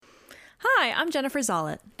Hi, I'm Jennifer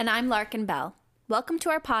Zollet. And I'm Larkin Bell. Welcome to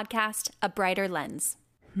our podcast, A Brighter Lens.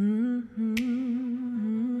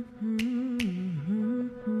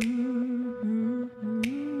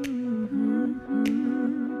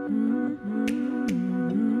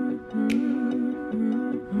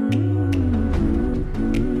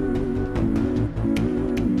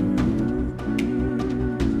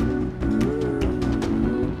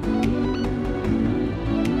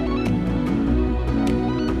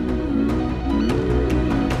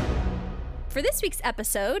 For this week's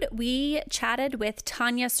episode, we chatted with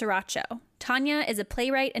Tanya Saracho. Tanya is a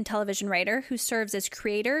playwright and television writer who serves as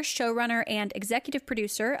creator, showrunner, and executive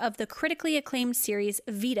producer of the critically acclaimed series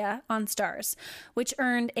Vida on Starz, which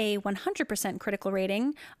earned a 100% critical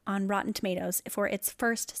rating on Rotten Tomatoes for its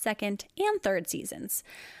first, second, and third seasons.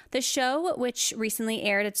 The show, which recently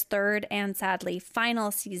aired its third and sadly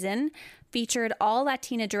final season, featured all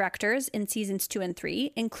Latina directors in seasons 2 and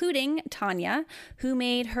 3, including Tanya, who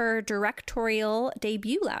made her directorial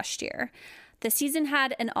debut last year. The season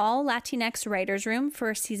had an all-Latinx writer's room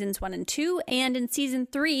for seasons 1 and 2, and in season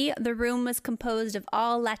 3, the room was composed of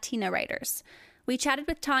all Latina writers. We chatted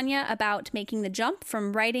with Tanya about making the jump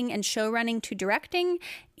from writing and showrunning to directing,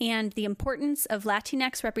 and the importance of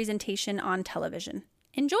Latinx representation on television.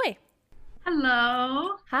 Enjoy!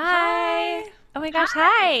 Hello. Hi! Oh my gosh,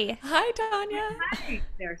 hi! Hi, Tanya. Hi.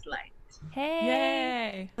 There's light.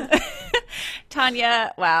 Hey! Yay.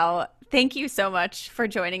 Tanya, wow. Thank you so much for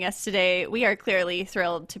joining us today. We are clearly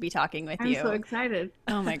thrilled to be talking with you. I'm so excited.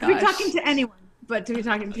 Oh my To gosh. be talking to anyone, but to be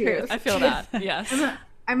talking to you. I feel that, yes.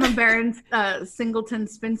 I'm a barren singleton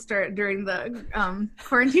spinster during the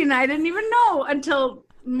quarantine. I didn't even know until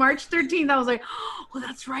March 13th. I was like, oh,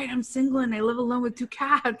 that's right. I'm single and I live alone with 2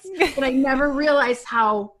 cats. But I never realized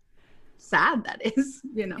how sad that is,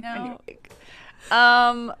 Anyway.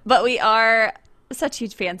 But we are such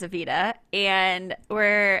huge fans of Vida, and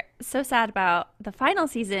we're so sad about the final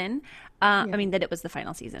season. I mean, that it was the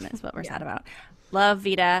final season is what we're sad about. Love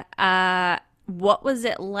Vida. What was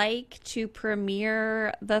it like to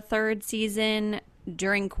premiere the third season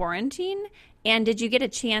during quarantine? And did you get a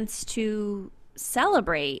chance to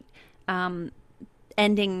celebrate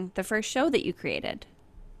ending the first show that you created?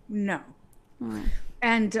 No.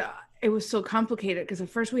 And it was so complicated because at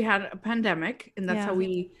first we had a pandemic, and that's how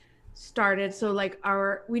we started. So like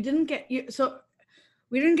we didn't get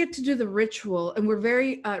to do the ritual, and we're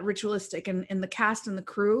very ritualistic, and in the cast and the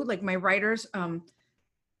crew, like my writers, Sabrina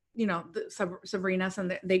and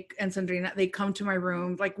Sandrina, they come to my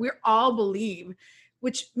room, like we all believe,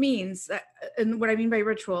 which means that, and what I mean by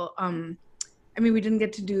ritual, we didn't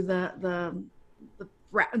get to do the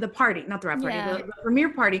party, not the rap party, the premiere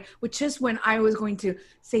party, which is when I was going to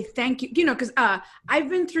say thank you, because I've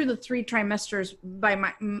been through the 3 trimesters by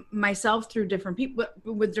myself through different people,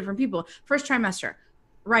 with different people. First trimester,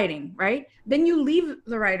 writing, right? Then you leave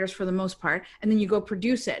the writers for the most part, and then you go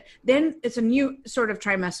produce it. Then it's a new sort of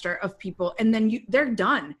trimester of people, and then they're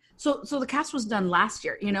done. So the cast was done last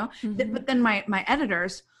year, Mm-hmm. But then my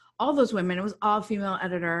editors, all those women, it was all female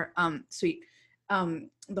editor, sweet,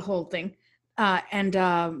 the whole thing. And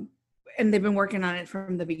they've been working on it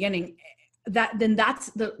from the beginning.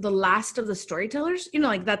 That's the last of the storytellers.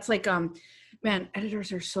 That's like man,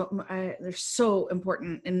 editors are they're so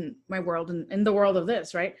important in my world and in the world of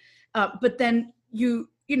this, right? But then the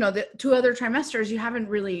 2 other trimesters, you haven't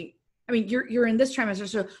really. I mean, you're in this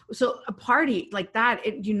trimester, so a party like that,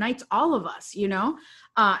 it unites all of us, and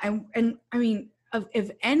I mean,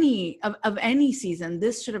 of any season,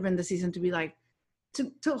 this should have been the season to be like.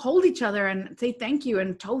 To hold each other and say thank you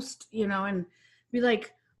and toast, and be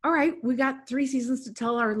like, all right, we got 3 seasons to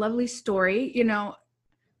tell our lovely story,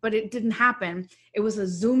 but it didn't happen. It was a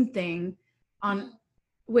Zoom thing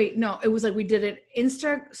it was like we did it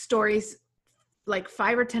Insta stories, like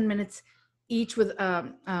 5 or 10 minutes each with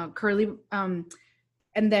Curly, and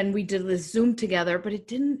then we did this Zoom together, but it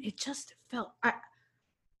just felt,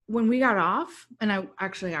 when we got off, and I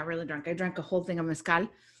actually got really drunk. I drank a whole thing of mezcal.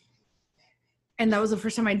 And that was the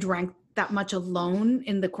first time I drank that much alone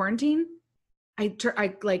in the quarantine. I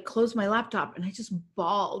like closed my laptop and I just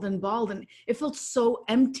bawled, and it felt so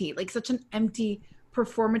empty, like such an empty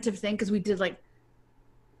performative thing. Cause we did like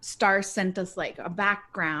Starz sent us like a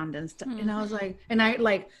background and stuff. And I was like, and I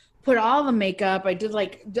like put all the makeup. I did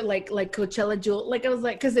like Coachella jewel. Like I was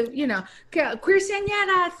like, cause it, Queer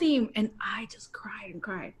Señora theme. And I just cried and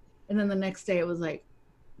cried. And then the next day it was like,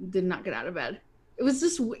 did not get out of bed. It was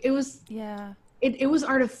just, it was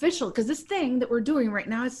artificial, because this thing that we're doing right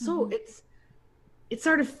now is so it's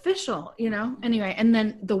artificial, Anyway, and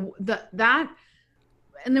then that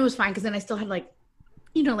and it was fine, because then I still had like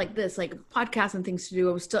like this, like podcasts and things to do.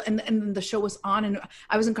 I was still, and the show was on, and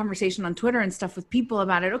I was in conversation on Twitter and stuff with people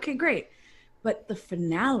about it. Okay, great. But the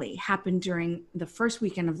finale happened during the first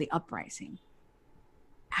weekend of the uprising.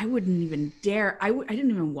 I wouldn't even dare. I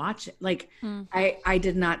didn't even watch it. Like, I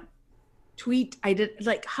did not tweet. I did,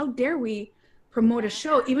 like, how dare we promote a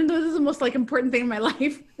show, even though this is the most like important thing in my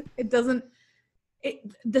life.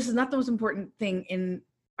 This is not the most important thing in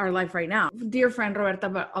our life right now. Dear friend Roberta,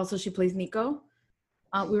 but also she plays Nico.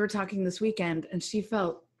 We were talking this weekend, and she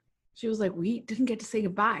was like, we didn't get to say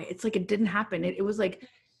goodbye. It's like it didn't happen. It was like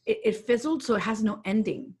it fizzled, so it has no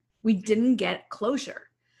ending. We didn't get closure,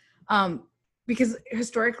 because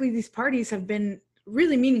historically these parties have been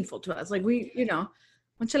really meaningful to us. Like, we,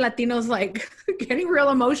 bunch of Latinos like getting real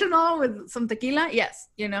emotional with some tequila. Yes,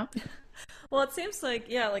 Well, it seems like,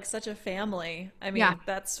 yeah, like such a family. I mean,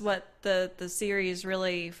 that's what the series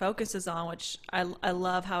really focuses on, which I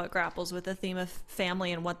love how it grapples with the theme of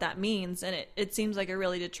family and what that means. And it seems like it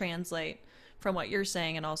really did translate from what you're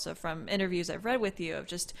saying, and also from interviews I've read with you, of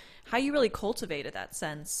just how you really cultivated that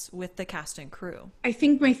sense with the cast and crew. I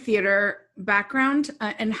think my theater background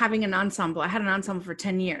and having an ensemble, I had an ensemble for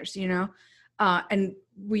 10 years, and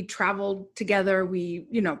we traveled together, we,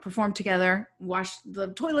 performed together, washed the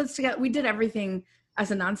toilets together. We did everything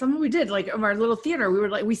as an ensemble. We did, like, our little theater.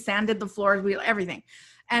 We sanded the floors, everything.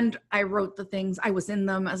 And I wrote the things. I was in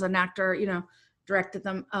them as an actor, directed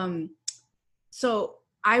them. So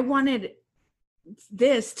I wanted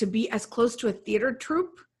this to be as close to a theater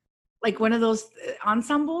troupe, like one of those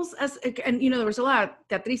ensembles and there was a lot of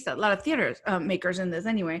teatristas, a lot of theater makers in this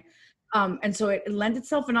anyway. And so it lent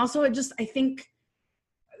itself. And also I think,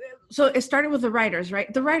 so it started with the writers,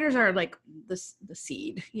 right? The writers are like the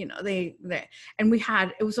seed, they, and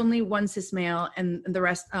it was only one cis male, and the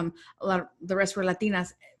rest, the rest were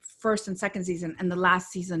Latinas, first and second season. And the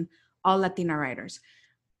last season, all Latina writers,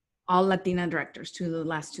 all Latina directors to the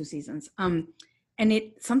last 2 seasons. And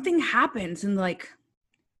something happens in like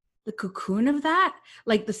the cocoon of that,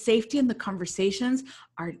 like the safety and the conversations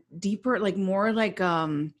are deeper, like more like,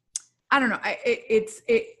 I don't know.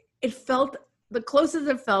 It felt, the closest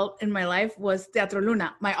it felt in my life was Teatro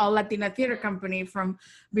Luna, my all Latina theater company from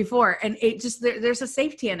before. And it just, there's a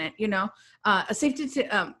safety in it, a safety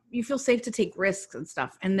to, you feel safe to take risks and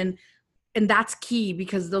stuff. And that's key,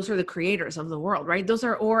 because those are the creators of the world, right? Those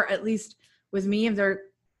are, or at least with me, if they're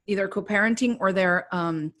either co-parenting or they're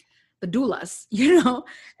the doulas,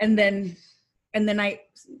 and then I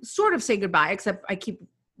sort of say goodbye, except I keep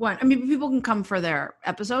one. I mean, people can come for their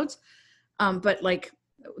episodes, but like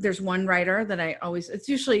there's one writer that I always, it's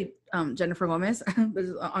usually Jennifer Gomez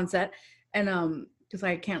on set, and because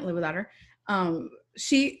I can't live without her.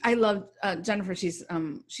 I love Jennifer.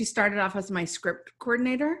 She started off as my script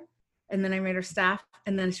coordinator, and then I made her staff,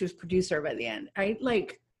 and then she was producer by the end.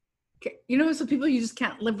 So people, you just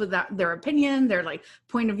can't live without their opinion, their like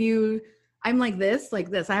point of view. I'm like this.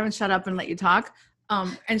 I haven't shut up and let you talk.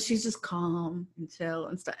 And she's just calm and chill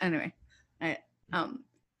and stuff. Anyway,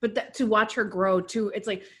 but to watch her grow too, it's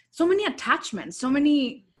like so many attachments, so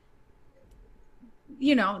many,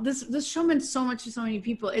 this show meant so much to so many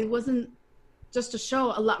people. It wasn't just a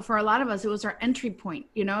show. For a lot of us, it was our entry point.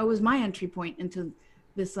 It was my entry point into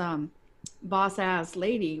this boss ass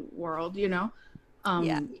lady world. And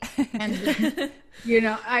I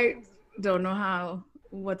don't know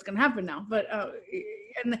what's gonna happen now, but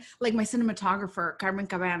and like my cinematographer Carmen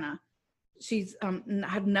Cabana, she's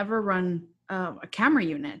had never run a camera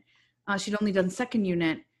unit. She'd only done second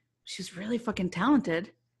unit. She's really fucking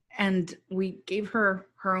talented, and we gave her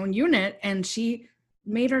her own unit, and she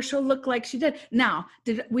made her show look like she did. Now,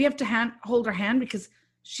 did we have to hold her hand because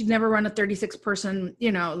she'd never run a 36 person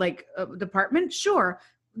department? Sure.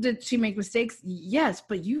 Did she make mistakes? Yes,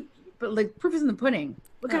 but like proof is in the pudding.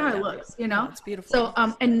 Look at how it looks, it's beautiful.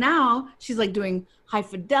 So and now she's like doing high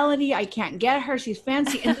fidelity. I can't get her. She's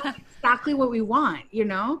fancy, and that's exactly what we want,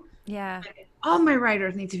 Yeah. Like, all my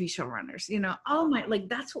writers need to be showrunners, all my, like,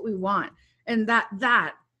 that's what we want. And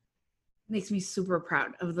that makes me super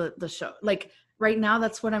proud of the show. Like right now,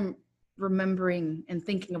 that's what I'm remembering and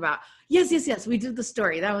thinking about. Yes, we did the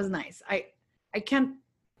story. That was nice. I can't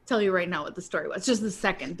tell you right now what the story was, just the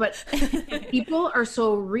second, but people are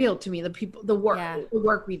so real to me. The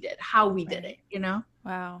work we did, how we did it,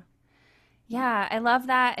 Wow. Yeah, I love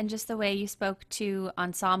that. And just the way you spoke to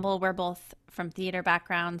ensemble. We're both from theater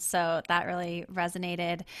backgrounds, so that really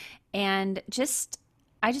resonated. And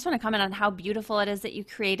I just want to comment on how beautiful it is that you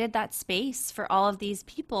created that space for all of these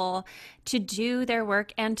people to do their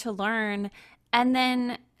work and to learn. And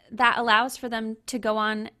then that allows for them to go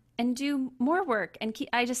on and do more work. And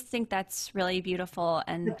I just think that's really beautiful.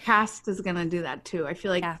 And the cast is going to do that too. I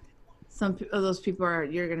feel like some of those people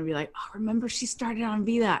you're going to be like, oh, remember she started on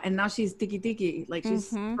Vida and now she's tiki tiki. Like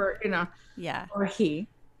she's, or, or he.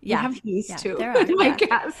 Yeah. We have he's too. There are, my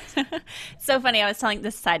cast. So funny. I was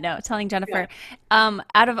telling Jennifer,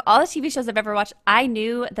 out of all the TV shows I've ever watched, I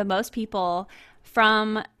knew the most people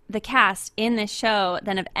from the cast in this show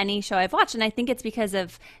than of any show I've watched. And I think it's because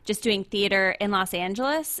of just doing theater in Los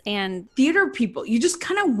Angeles. And theater people, you just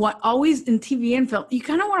kind of want, always in TV and film, you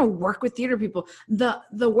kind of want to work with theater people. The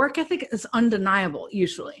work ethic is undeniable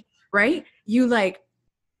usually, right? You like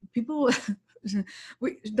people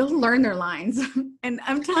they'll learn their lines. And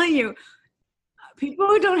I'm telling you, people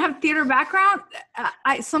who don't have theater background,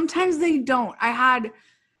 sometimes they don't. I had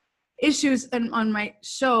issues on my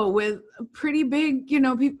show with pretty big,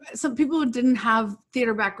 some people who didn't have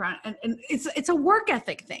theater background, and it's a work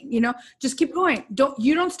ethic thing, just keep going.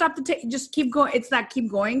 Don't stop the tape, just keep going. It's that keep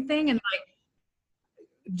going thing, and like,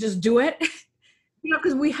 just do it,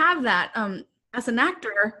 because we have that. As an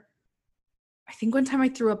actor, I think one time I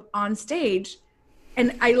threw up on stage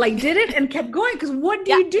and I did it and kept going, because what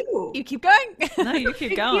do you do? You keep going. No, you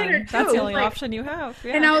keep going. That's the only option you have.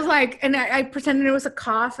 Yeah. And I was like, and I pretended it was a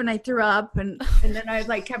cough and I threw up and then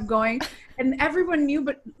I kept going, and everyone knew,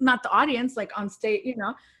 but not the audience, on stage,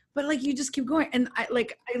 but you just keep going. And I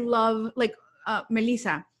love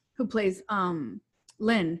Melissa, who plays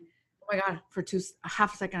Lynn. Oh my God, for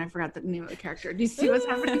half a second I forgot the name of the character. Do you see what's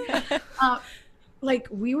happening?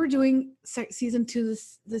 We were doing season 2,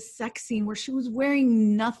 this sex scene where she was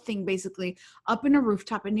wearing nothing, basically, up in a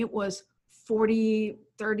rooftop, and it was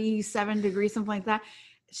 37 degrees, something like that.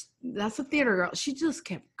 That's a theater girl. She just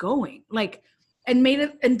kept going, and made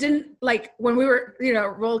it, and didn't, when we were,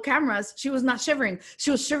 roll cameras, she was not shivering.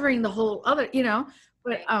 She was shivering the whole other,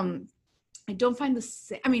 but I don't find the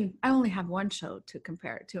same. I mean, I only have one show to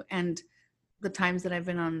compare it to, and the times that I've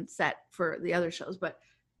been on set for the other shows, but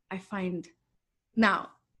I find... Now,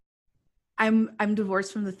 I'm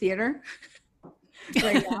divorced from the theater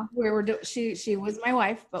right now. She was my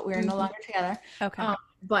wife, but we're no longer together. Okay.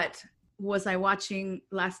 But was I watching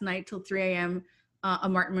last night till 3 a.m. A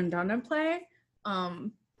Martin Mandana play,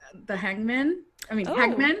 The Hangman?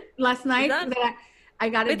 Hangman last night. I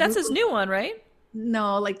got it. Wait, that's his new one, right?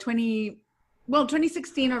 No,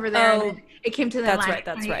 2016 over there. Oh, and then it came to the that's line right.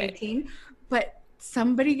 That's 2018. Right. But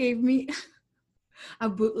somebody gave me a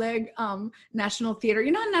bootleg National Theater.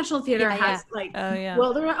 National Theater has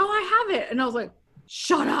well, they're like, oh, I have it. And I was like,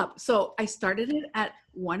 shut up. So I started it at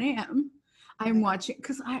 1 a.m. I'm watching,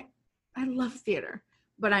 because I love theater,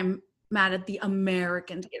 but I'm mad at the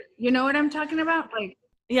American theater. You know what I'm talking about?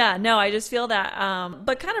 Yeah, no, I just feel that.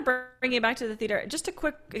 But kind of bringing it back to the theater, just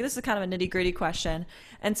this is kind of a nitty gritty question.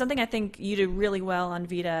 And something I think you do really well on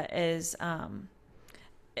Vida is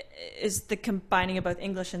the combining of both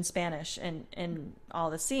English and Spanish in all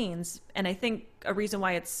the scenes. And I think a reason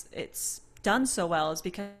why it's done so well is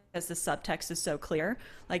because the subtext is so clear.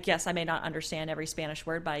 Yes, I may not understand every Spanish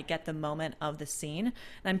word, but I get the moment of the scene. And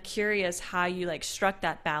I'm curious how you struck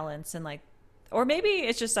that balance, and or maybe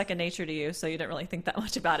it's just second nature to you, so you didn't really think that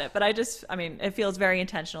much about it. But it feels very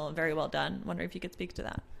intentional and very well done. Wondering if you could speak to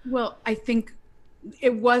that. Well, I think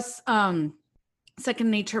it was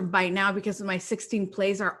second nature by now, because my 16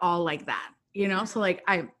 plays are all like that, so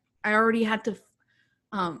I already had to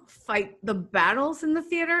fight the battles in the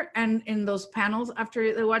theater and in those panels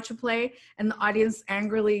after they watch a play, and the audience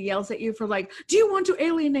angrily yells at you for do you want to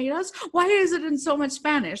alienate us? Why is it in so much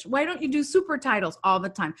Spanish? Why don't you do super titles all the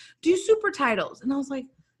time? Do super titles. And I was like,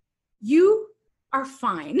 you are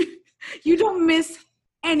fine. You don't miss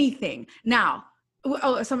anything. Now,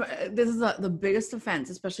 this is the biggest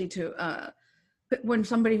offense, especially to when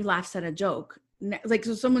somebody laughs at a joke,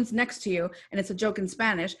 so someone's next to you and it's a joke in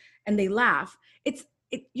Spanish and they laugh,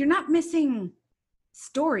 you're not missing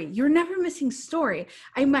story. You're never missing story.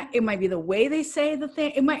 It might be the way they say the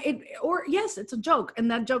thing. Or yes, it's a joke,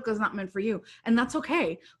 and that joke is not meant for you, and that's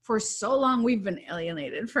okay. For so long, we've been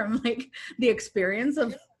alienated from the experience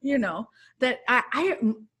of that. I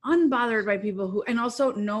am unbothered by people who, and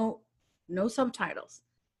also no subtitles.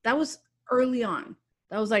 That was early on.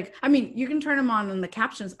 That was you can turn them on in the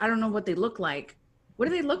captions. I don't know what they look like. What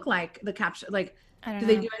do they look like? The caption, do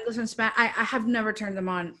they do English and Spanish? I have never turned them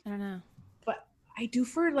on. I don't know. But I do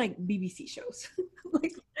for BBC shows.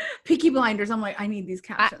 Peaky Blinders. I'm I need these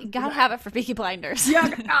captions. You gotta have it for Peaky Blinders. Yeah,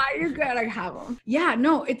 you gotta have them. Yeah,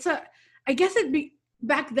 no, I guess it'd be,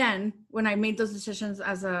 back then when I made those decisions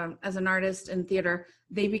as an artist in theater,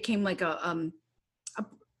 they became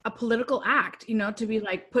a political act, you know, to be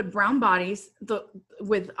like put brown bodies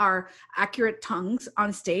with our accurate tongues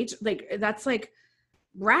on stage. Like that's like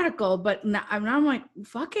radical, but now I'm like,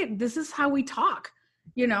 fuck it, this is how we talk,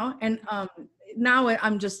 you know. And now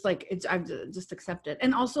I'm just like, I've just accepted.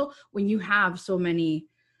 And also when you have so many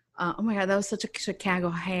oh my god, that was such a Chicago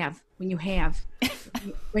have when you have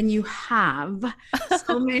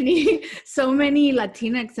so many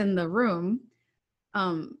Latinx in the room,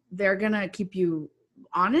 they're gonna keep you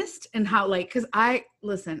honest. And how, like, because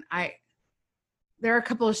there are a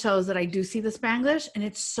couple of shows that I do see the Spanglish, and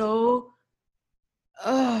it's so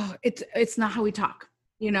it's not how we talk,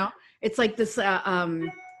 you know. It's like this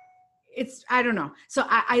it's, I don't know. So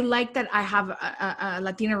I like that I have a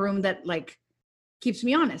Latina room that like keeps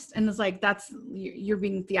me honest, and it's like, that's, you're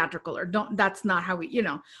being theatrical, or don't, that's not how we, you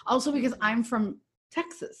know. Also because I'm from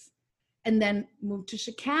Texas and then moved to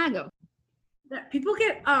Chicago, that people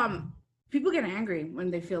get angry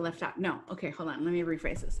when they feel left out. No, okay, hold on, let me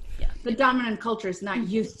rephrase this. Yeah, the dominant culture is not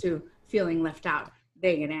used to feeling left out.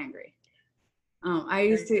 They get angry.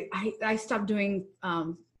 I stopped doing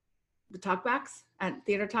the talkbacks at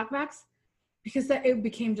theater talkbacks because it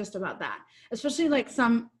became just about that, especially like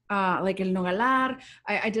some like El Nogalar.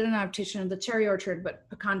 I did an adaptation of The Cherry Orchard, but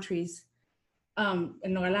pecan trees, El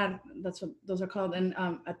Nogalar, that's what those are called, and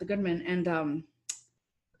at the Goodman. And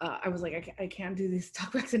I was like, I can't do these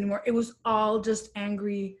talkbacks anymore. It was all just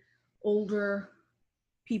angry, older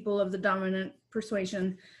people of the dominant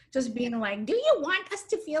persuasion, just being like, do you want us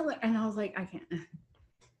to feel it? And I was like, I can't.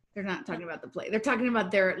 They're not talking about the play. They're talking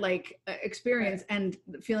about their like experience and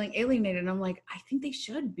feeling alienated. And I'm like, I think they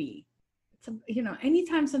should be. You know,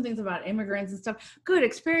 anytime something's about immigrants and stuff, good,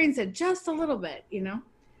 experience it just a little bit, you know.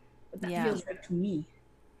 But that feels right to me.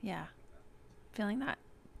 Yeah, feeling that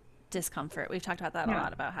discomfort. We've talked about that a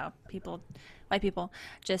lot, about how white people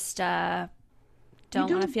just don't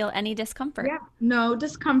want to feel any discomfort. Yeah, no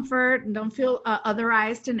discomfort. Don't feel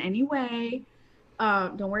otherized in any way.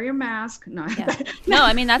 Don't wear your mask. No, no,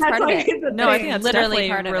 I mean that's part of it. No, I think that's literally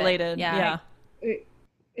part of related. Yeah.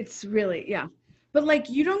 It's really, but like,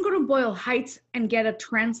 you don't go to Boyle Heights and get a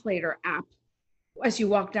translator app as you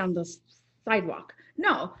walk down the sidewalk.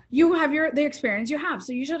 No, you have the experience you have.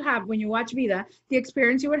 So you should have, when you watch Vida, the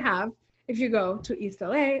experience you would have if you go to East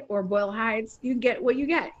LA or Boyle Heights. You get what you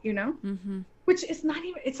get, you know. Mm-hmm. Which is not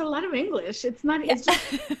even, it's a lot of English. It's not, it's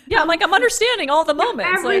just. Yeah, I'm like, I'm understanding all the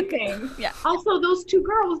moments. Everything. Like, Also, those two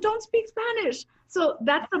girls don't speak Spanish. So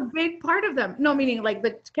that's a big part of them. No, meaning like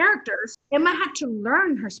the characters. Emma had to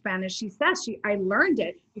learn her Spanish. She says I learned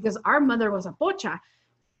it because our mother was a pocha.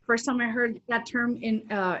 First time I heard that term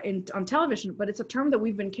on television, but it's a term that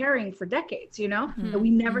we've been carrying for decades, you know, that we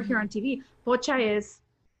never hear on TV. Pocha is,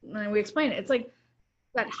 and we explain it. It's like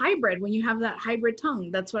that hybrid, when you have that hybrid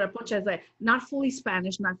tongue. That's what a pocha is, like, not fully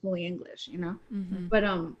Spanish, not fully English, you know. Mm-hmm.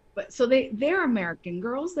 But so they're American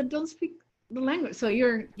girls that don't speak the language. So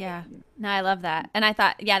you're no, I love that. And I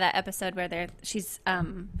thought that episode where she's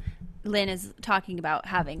Lynn is talking about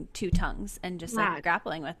having two tongues and just like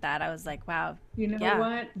grappling with that. I was like, wow. You know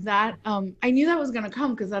what? That I knew that was gonna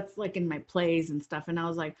come because that's like in my plays and stuff. And I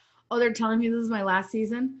was like, oh, they're telling me this is my last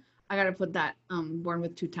season. I gotta put that Born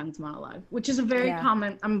with Two Tongues monologue, which is a very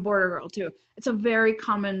common. I'm a border girl too. It's a very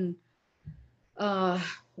common,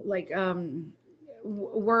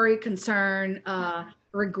 worry, concern,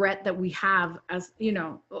 regret that we have as, you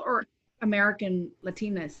know, or American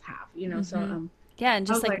Latinas have, you know. Mm-hmm. So and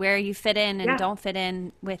just like where you fit in and don't fit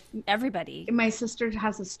in with everybody. My sister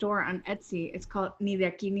has a store on Etsy. It's called Ni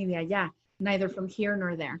de aquí ni de allá, neither from here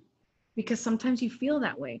nor there, because sometimes you feel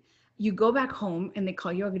that way. You go back home and they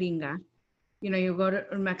call you a gringa. You know, you go to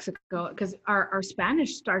Mexico because our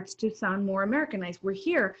Spanish starts to sound more Americanized. We're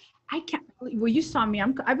here. I can't. Well, you saw me.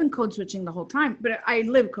 I've been code switching the whole time, but I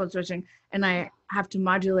live code switching, and I have to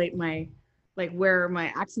modulate my, like, where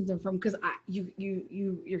my accents are from, because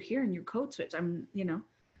you're here and you code switch. I'm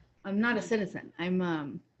not a citizen. I'm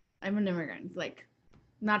an immigrant, like,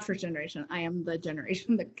 not first generation. I am the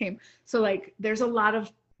generation that came. So like, there's a lot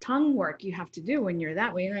of tongue work you have to do when you're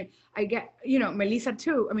that way. And I get, you know, Melissa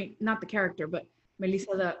too. I mean, not the character, but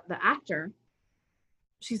Melissa, the actor,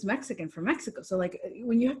 she's Mexican from Mexico. So like,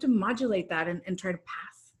 when you have to modulate that and try to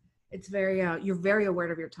pass, it's very, you're very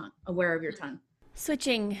aware of your tongue.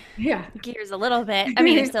 Switching gears a little bit. I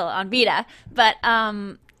mean, you're still on Vida, but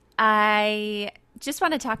I just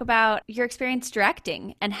want to talk about your experience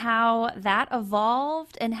directing and how that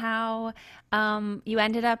evolved and how you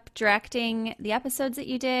ended up directing the episodes that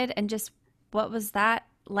you did, and just what was that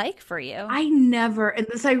like for you? I never, and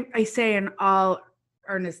this I say in all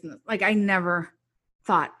earnestness, like, I never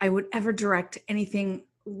thought I would ever direct anything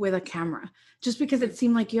with a camera, just because it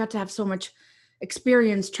seemed like you had to have so much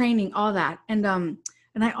experience, training, all that. And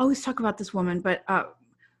I always talk about this woman, but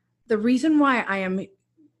the reason why I'm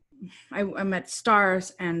at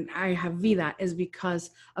Starz and I have Vida is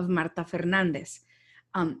because of Marta Fernandez.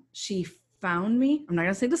 She found me. I'm not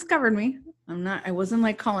gonna say discovered me. I wasn't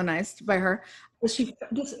like colonized by her, but she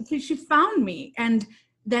found me and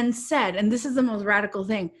then said, and this is the most radical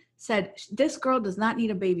thing, said, this girl does not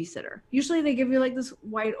need a babysitter. Usually they give you like this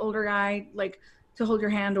white older guy, like to hold your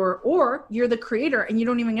hand, or you're the creator and you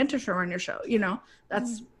don't even get to show on your show. You know,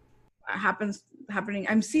 that's happening.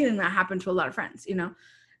 I'm seeing that happen to a lot of friends, you know,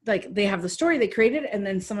 like they have the story they created and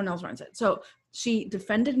then someone else runs it. So she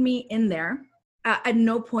defended me in there. At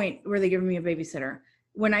no point were they giving me a babysitter.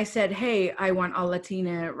 When I said, hey, I want all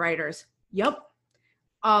Latina writers. Yep.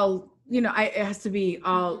 It has to be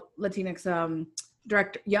all Latinx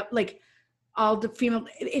director. Yep. Like all the female,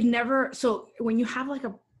 it never. So when you have like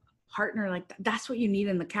a partner like that, that's what you need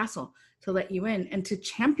in the castle to let you in and to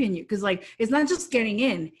champion you. Cause like, it's not just getting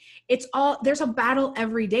in, there's a battle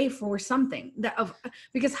every day for something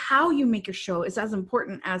because how you make your show is as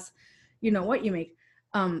important as, you know, what you make.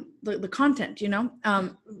 The content, you know,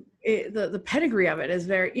 the pedigree of it is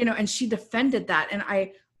very, you know, and she defended that. And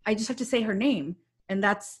I just have to say her name, and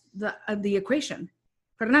that's the equation.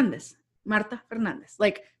 Fernandez, Marta Fernandez.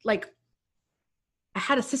 Like I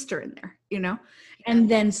had a sister in there, you know? And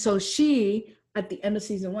then, so she, at the end of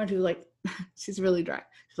season 1, she was like, she's really dry.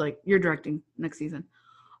 She's like, you're directing next season.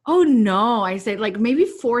 Oh no, I said like maybe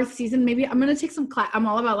 4th season, maybe I'm going to take some class. I'm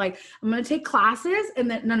all about like, I'm going to take classes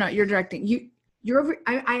and then, no, you're directing.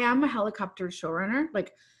 I am a helicopter showrunner.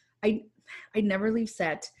 Like I never leave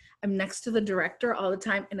set. I'm next to the director all the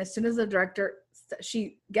time. And as soon as the director,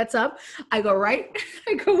 she gets up, I go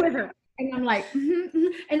with her. And I'm like,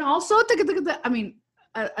 and also, I mean,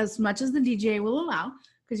 as much as the DJ will allow,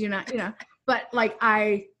 because you're not, you know, but like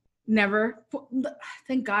I never,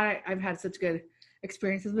 thank God I've had such good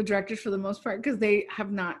experiences with directors for the most part, because they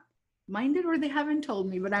have not minded or they haven't told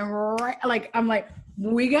me, but I'm like,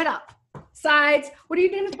 we get up. Sides. What are you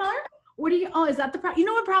doing, Tyler? Is that the problem? You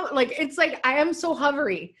know what problem? Like, it's like, I am so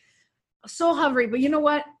hovery, but you know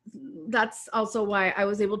what? That's also why I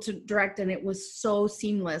was able to direct and it was so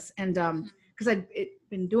seamless. And, cause I'd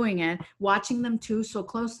been doing it, watching them too, so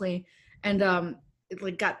closely. And, it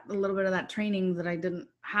like got a little bit of that training that I didn't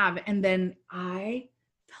have. And then I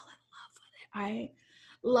fell in love with it. I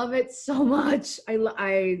love it so much.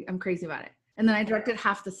 I'm crazy about it. And then I directed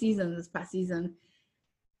half the season this past season.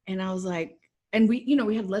 And I was like, and we, you know,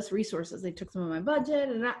 we had less resources. They took some of my budget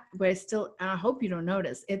but I hope you don't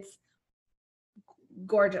notice. It's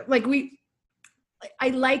gorgeous. Like I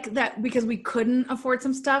like that because we couldn't afford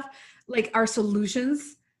some stuff. Like our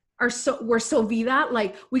solutions were so Vida.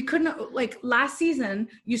 Like we couldn't, like last season,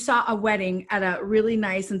 you saw a wedding at a really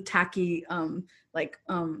nice and tacky,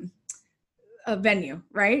 a venue,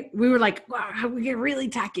 right? We were like, wow, how we get really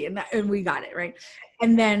tacky, and we got it, right?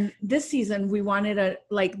 And then this season we wanted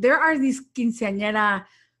there are these quinceañera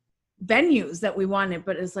venues that we wanted,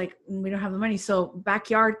 but it's like we don't have the money. So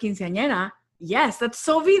backyard quinceañera, yes, that's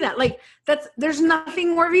so Vida. Like there's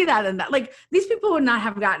nothing more Vida than that. Like these people would not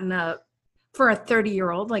have gotten for a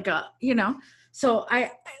 30-year-old, like you know. So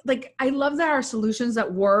I love that our solutions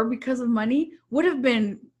that were because of money would have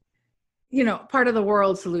been, you know, part of the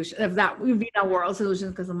world solution of that. We've been a world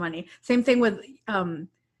solutions because of money. Same thing with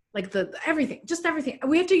like everything.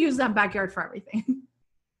 We have to use that backyard for everything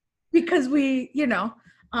because we, you know,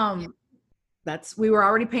 we were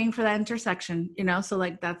already paying for that intersection, you know. So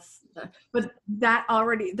like but that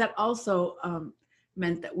also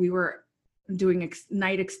meant that we were doing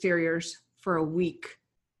night exteriors for a week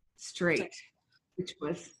straight, which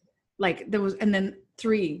was like and then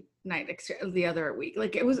 3 night the other week.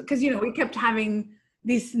 Like it was because, you know, we kept having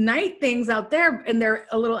these night things out there and they're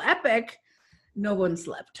a little epic. No one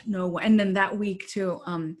slept. No one. And then that week too,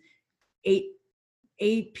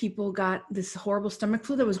 8 people got this horrible stomach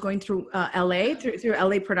flu that was going through LA through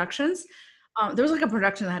LA productions. There was like a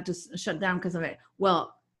production that had to shut down because of it.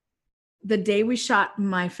 Well, the day we shot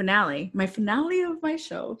my finale of my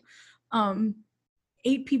show,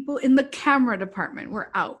 8 people in the camera department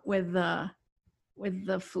were out with the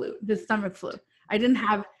flu, the stomach flu. I didn't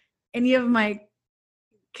have any of my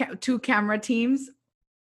 2 camera teams.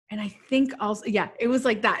 And I think also, yeah, it was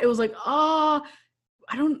like that. It was like, oh,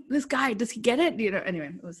 this guy, does he get it? You know, anyway,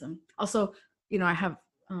 it was also, you know, I have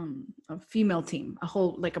a female team, a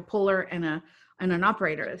whole, like a puller and an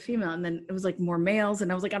operator, a female. And then it was like more males.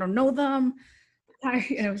 And I was like, I don't know them.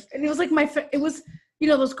 It was like it was, you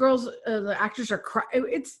know, those girls, the actors are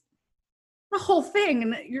it's the whole thing.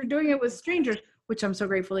 And you're doing it with strangers, which I'm so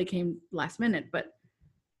grateful they came last minute. But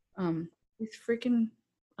these freaking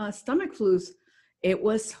stomach flus, it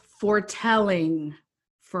was foretelling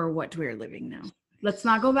for what we're living now. Let's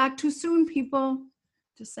not go back too soon, people.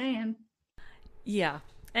 Just saying. Yeah.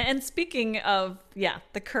 And speaking of,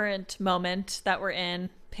 the current moment that we're in,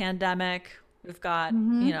 pandemic, we've got,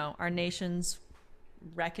 our nation's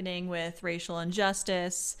reckoning with racial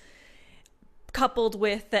injustice, coupled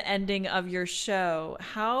with the ending of your show.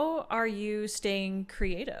 How are you staying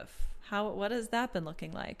creative? What has that been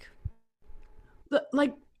looking like?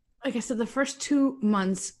 Like I said, the first 2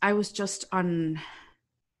 months I was just on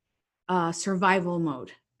survival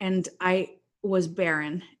mode, and I was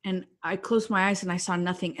barren, and I closed my eyes and I saw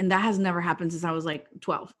nothing, and that has never happened since I was like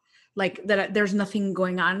 12. Like that, there's nothing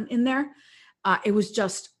going on in there. It was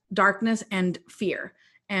just darkness and fear.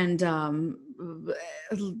 And how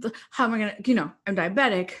am I gonna, I'm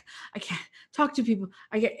diabetic, I can't talk to people,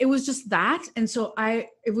 it was just that. And so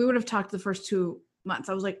if we would have talked the first 2 months,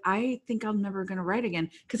 I was like, I think I'm never gonna write again,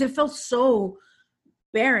 because it felt so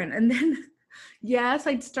barren. And then yes,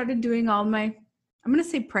 I started doing all my, I'm gonna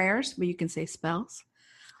say prayers, but you can say spells,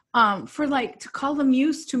 for like to call the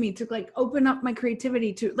muse to me, to like open up my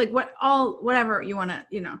creativity, to like whatever you want to,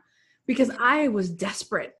 because I was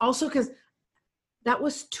desperate. Also because that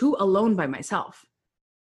was too alone by myself.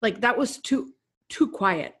 Like that was too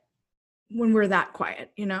quiet when we're that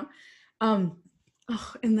quiet, and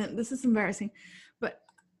then this is embarrassing, but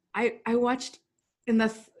I watched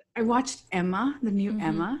Emma, the new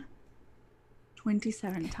Emma,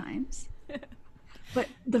 27 times. But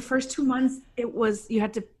the first 2 months, it was, you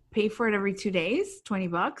had to pay for it every 2 days, $20.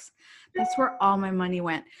 That's where all my money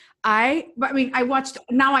went. I watched,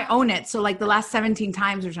 now I own it. So like the last 17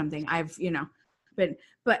 times or something, I've, but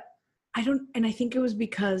I don't, and I think it was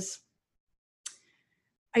because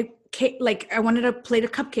I wanted to plate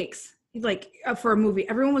of cupcakes, like for a movie.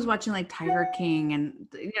 Everyone was watching like Tiger King and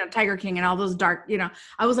all those dark,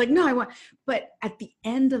 I was like, no, I want, but at the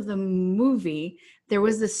end of the movie, there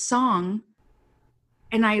was this song,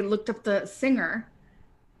 and I looked up the singer,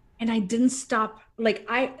 and I didn't stop. Like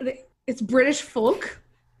it's British folk,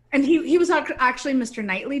 and he was actually Mr.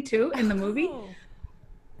 Knightley too in the movie. Oh.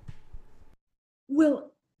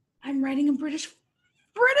 Well, I'm writing a British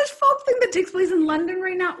folk thing that takes place in London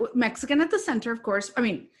right now. Mexican at the center, of course.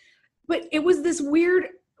 But it was this weird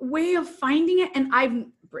way of finding it, and I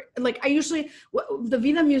usually, the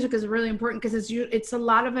Vida music is really important because it's a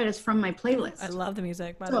lot of it is from my playlist. I love the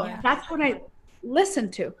music, by the way. That's what I listen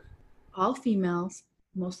to. All females,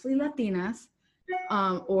 mostly Latinas,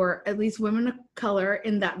 or at least women of color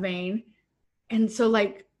in that vein. And so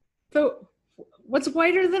what's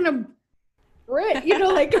whiter than a Brit,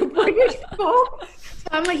 like a British folk? So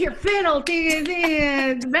I'm like, here, fiddle,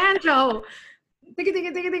 banjo,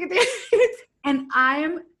 and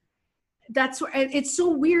that's where it's so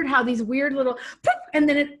weird how these weird little poof, and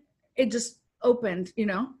then it just opened,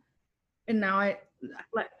 and now I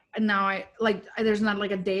there's not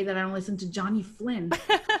like a day that I don't listen to Johnny Flynn,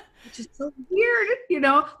 which is so weird,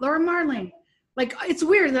 Laura Marling. Like, it's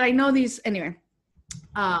weird that I know these anyway.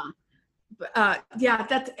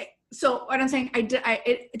 That's so what I'm saying.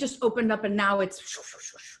 It just opened up, and now it's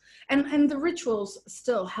and the rituals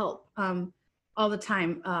still help all the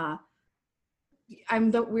time.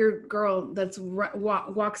 I'm the weird girl that's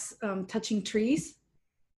walks touching trees.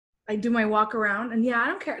 I do my walk around, and I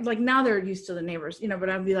don't care. Like now they're used to the neighbors, but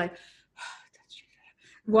I'd be like, touch tree,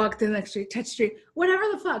 walk to the next tree, touch tree, whatever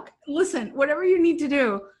the fuck. Listen, whatever you need to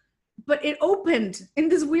do. But it opened in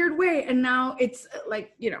this weird way, and now it's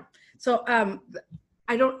like, So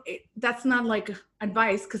that's not like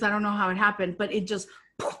advice because I don't know how it happened, but it just,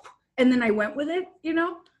 and then I went with it,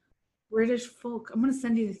 British folk. I'm gonna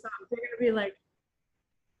send you these songs. They're gonna be like,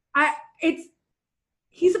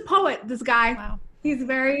 he's a poet. This guy. Wow. He's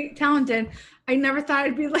very talented. I never thought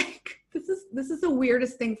I'd be like, this is the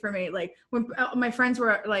weirdest thing for me. Like when my friends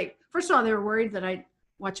were like, first of all, they were worried that I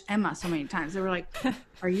watch Emma so many times. They were like,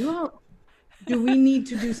 are you out? Do we need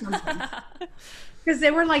to do something? Because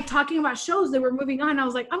they were like talking about shows. They were moving on. I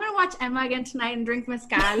was like, I'm going to watch Emma again tonight and drink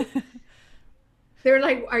mezcal. They were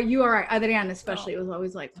like, are you all right? Adriana especially was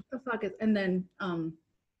always like, what the fuck is,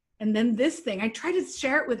 and then this thing, I try to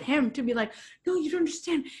share it with him to be like, no, you don't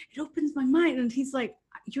understand. It opens my mind. And he's like,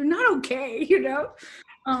 you're not okay,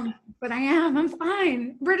 but I'm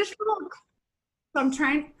fine. British folk. So I'm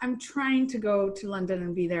trying to go to London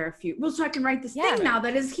and be there so I can write this thing now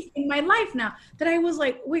that is in my life now that I was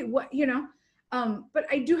like, wait, what, but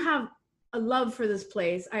I do have a love for this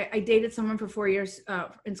place. I dated someone for 4 years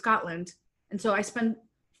in Scotland. And so I spent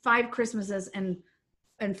 5 Christmases and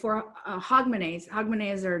 4 Hogmanay.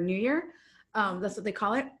 Hogmanay is our New Year. That's what they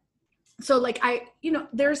call it. So like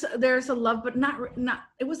there's a love, but not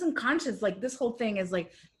it wasn't conscious. Like this whole thing is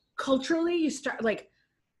like culturally you start like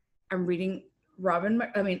I'm reading Robert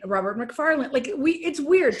McFarlane. Like it's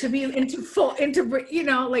weird to be into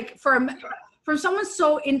like from someone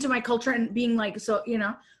so into my culture and being like, so,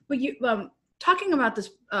 but you talking about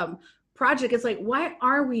this project, it's like, why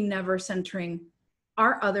are we never centering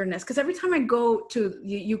our otherness? Because every time I go to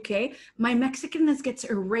the UK, my Mexicanness gets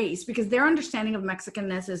erased because their understanding of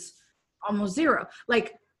Mexicanness is almost zero.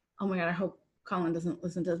 Like, oh my God, I hope Colin doesn't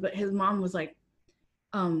listen to this, but his mom was like,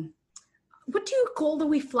 what do you call the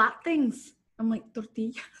wee flat things? I'm like,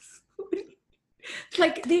 tortillas.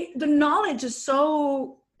 Like the knowledge is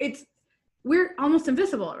so, we're almost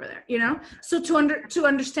invisible over there, so to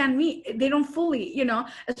understand me, they don't fully,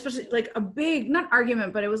 especially like a big, not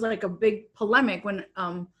argument, but it was like a big polemic when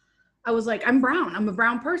I was like, I'm a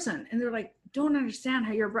brown person, and they're like, don't understand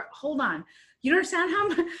how you're hold on, you don't understand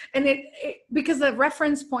how and it because the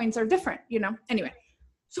reference points are different, anyway.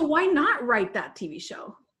 So why not write that TV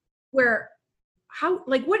show where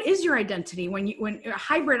what is your identity when a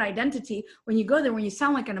hybrid identity, when you go there, when you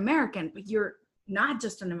sound like an American but you're not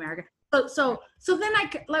just an American. So then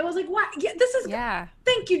I was like, what? Yeah, this is, yeah.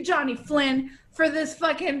 Thank you, Johnny Flynn, for this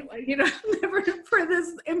fucking, for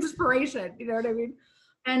this inspiration. You know what I mean?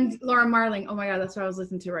 And Laura Marling. Oh my God, that's what I was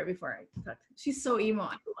listening to right before I talked. She's so emo. I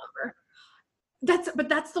love her.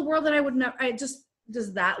 That's the world that I would never. Just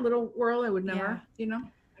that little world. I would never.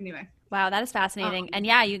 Anyway. Wow, that is fascinating. And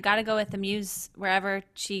yeah, you got to go with the muse wherever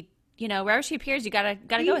she appears. You gotta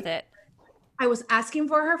go with it. I was asking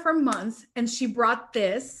for her for months, and she brought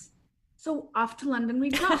this. So off to London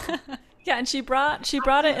we go. Yeah, and she brought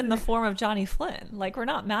it in the form of Johnny Flynn. Like, we're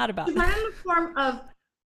not mad about it. She brought it in the form of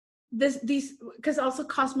these, because also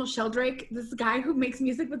Cosmo Sheldrake, this guy who makes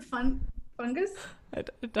music with fungus. I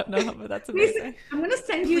don't know, but that's amazing. I'm going to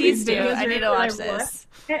send you these videos. I need to watch this.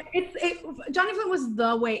 Johnny Flynn was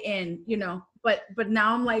the way in, but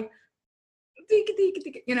now I'm like,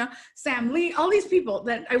 Sam Lee, all these people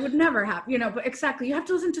that I would never have, but exactly, you have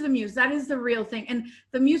to listen to the muse. That is the real thing. And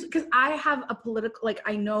the music, because I have a political, like,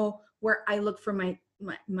 I know where I look for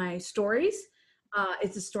my stories.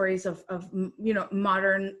 It's the stories of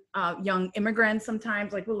modern young immigrants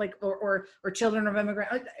sometimes, or children of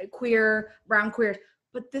immigrant, queer, brown queers.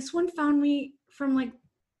 But this one found me from like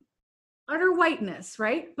utter whiteness,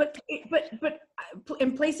 right? But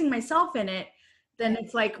in placing myself in it, then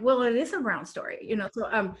it's like, well, it is a brown story,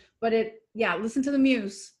 so listen to the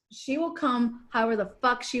muse. She will come however the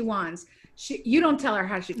fuck she wants. You don't tell her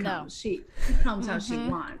how she comes. No. She comes how she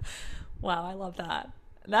wants. Wow, I love that.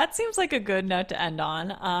 That seems like a good note to end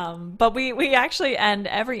on. But we actually end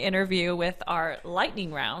every interview with our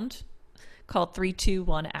lightning round called 3, 2,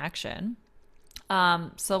 1 action.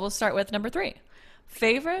 So we'll start with number 3.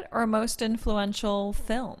 Favorite or most influential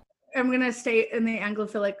film? I'm going to stay in the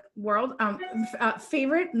Anglophilic world.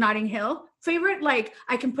 Favorite, Notting Hill. Favorite, like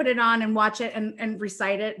I can put it on and watch it and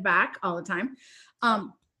recite it back all the time.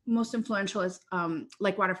 Most influential is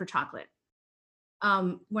Like Water for Chocolate.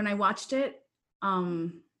 When I watched it,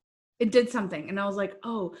 it did something. And I was like,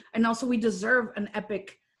 oh, and also we deserve an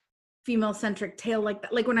epic female-centric tale like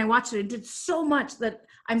that. Like when I watched it did so much that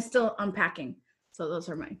I'm still unpacking. So those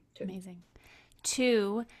are my 2. Amazing.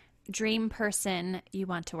 2, dream person you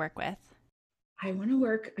want to work with?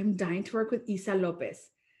 I'm dying to work with Isa Lopez.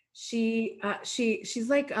 She's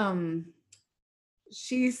like,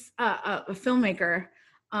 she's a filmmaker.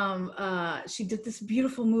 She did this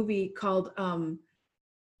beautiful movie called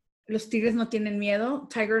Los Tigres no tienen miedo.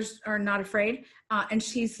 Tigers are not afraid. And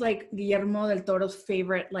she's like Guillermo del Toro's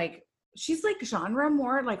favorite, like, she's like genre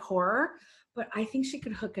more like horror, but I think she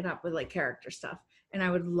could hook it up with like character stuff. And I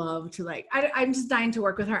would love to I'm just dying to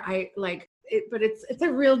work with her. I like it, but it's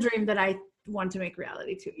a real dream that I want to make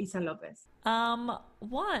reality too. Isa Lopez.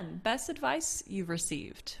 1, best advice you've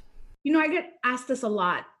received. I get asked this a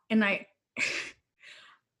lot, and I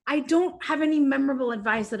don't have any memorable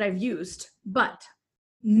advice that I've used, but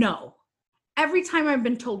no. Every time I've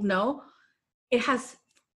been told no, it has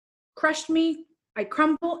crushed me. I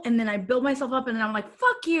crumble, and then I build myself up, and then I'm like,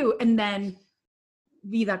 fuck you. And then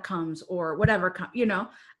Vida comes, or whatever comes,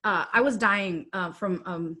 I was dying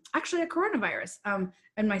from actually a coronavirus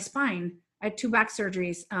in my spine. I had 2 back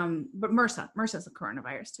surgeries, but MRSA's a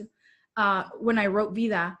coronavirus too. When I wrote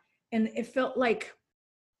Vida, and it felt like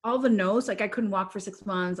all the no's, like I couldn't walk for 6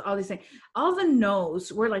 months, all these things, all the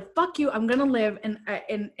no's were like, fuck you, I'm gonna live. And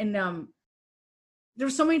there were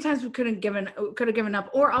so many times we could have given up,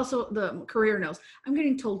 or also the career no's. I'm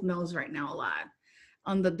getting told no's right now a lot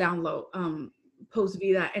on the down low, post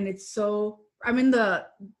Vida, and it's so I'm in the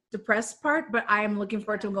depressed part, but I am looking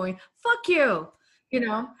forward to going, fuck you. You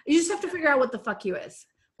know, you just have to figure out what the fuck you is.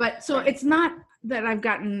 But so it's not that I've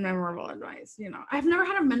gotten memorable advice, you know. I've never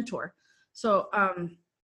had a mentor. So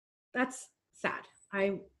that's sad.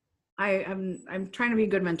 I'm trying to be a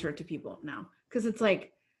good mentor to people now, because it's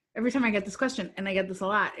like every time I get this question, and I get this a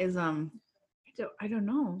lot, is I don't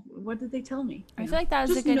know, what did they tell me? I feel like that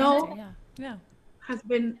was just a good answer. Yeah. Has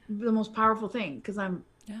been the most powerful thing, because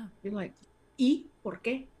you're like, ¿y por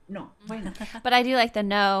qué? No. Bueno. But I do like the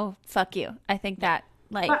no, fuck you. I think that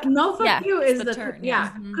like no fuck you is the turn,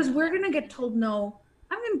 because we're gonna get told no.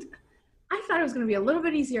 I thought it was gonna be a little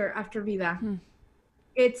bit easier after Vida.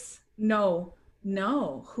 It's no.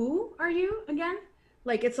 Who are you again?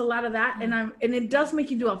 Like, it's a lot of that, and it does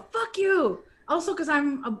make you do a fuck you. Also, because I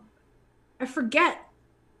forget.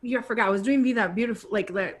 I forgot. I was doing Vida beautiful,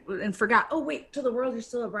 like that, and forgot. Oh wait, to the world, you're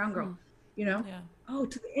still a brown girl. You know. Yeah. Oh,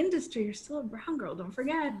 to the industry, you're still a brown girl. Don't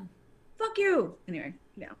forget. Fuck you. Anyway,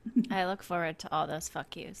 yeah. I look forward to all those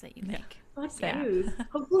fuck yous that you make. Fuck yous.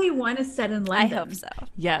 Hopefully one is set in London. I hope so.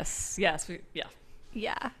 Yes. Yeah.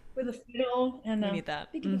 With a fiddle and we need that.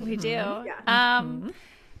 We do. Yeah.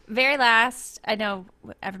 Very last, I know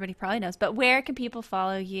everybody probably knows, but where can people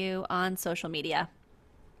follow you on social media?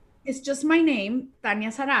 It's just my name, Tanya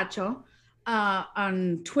Saracho,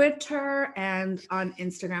 on Twitter and on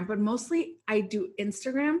Instagram, but mostly I do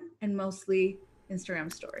Instagram and mostly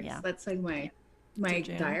Instagram stories. Yeah. That's like my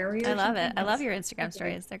diary. I love it. I love your Instagram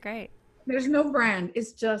stories. They're great. There's no brand.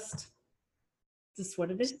 It's just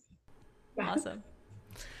what it is. Awesome.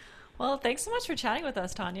 Well, thanks so much for chatting with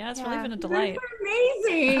us, Tanya. It's really been a delight.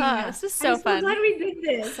 Amazing. This was so fun. I'm so glad we did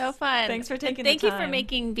this. So fun. Thanks for taking the time. Thank you for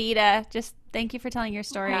making Vida. Just thank you for telling your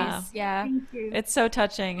stories. Yeah. Thank you. It's so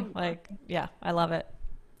touching. I love it.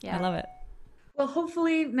 Yeah. I love it. Well,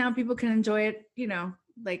 hopefully now people can enjoy it, you know,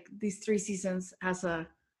 like these 3 seasons as it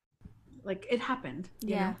happened.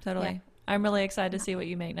 Yeah, totally. Yeah. I'm really excited to see what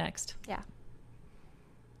you make next. Yeah.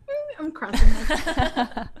 I'm crossing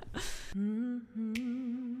my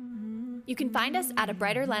You can find us at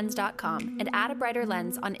abrighterlens.com and at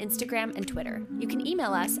abrighterlens on Instagram and Twitter. You can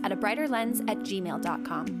email us at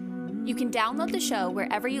abrighterlens@gmail.com. You can download the show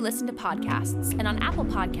wherever you listen to podcasts and on Apple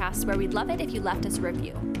Podcasts, where we'd love it if you left us a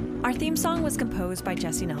review. Our theme song was composed by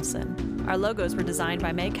Jesse Nelson. Our logos were designed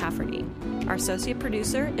by Meg Cafferty. Our associate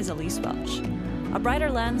producer is Elise Welch. A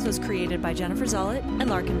Brighter Lens was created by Jennifer Zollett and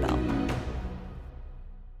Larkin Bell.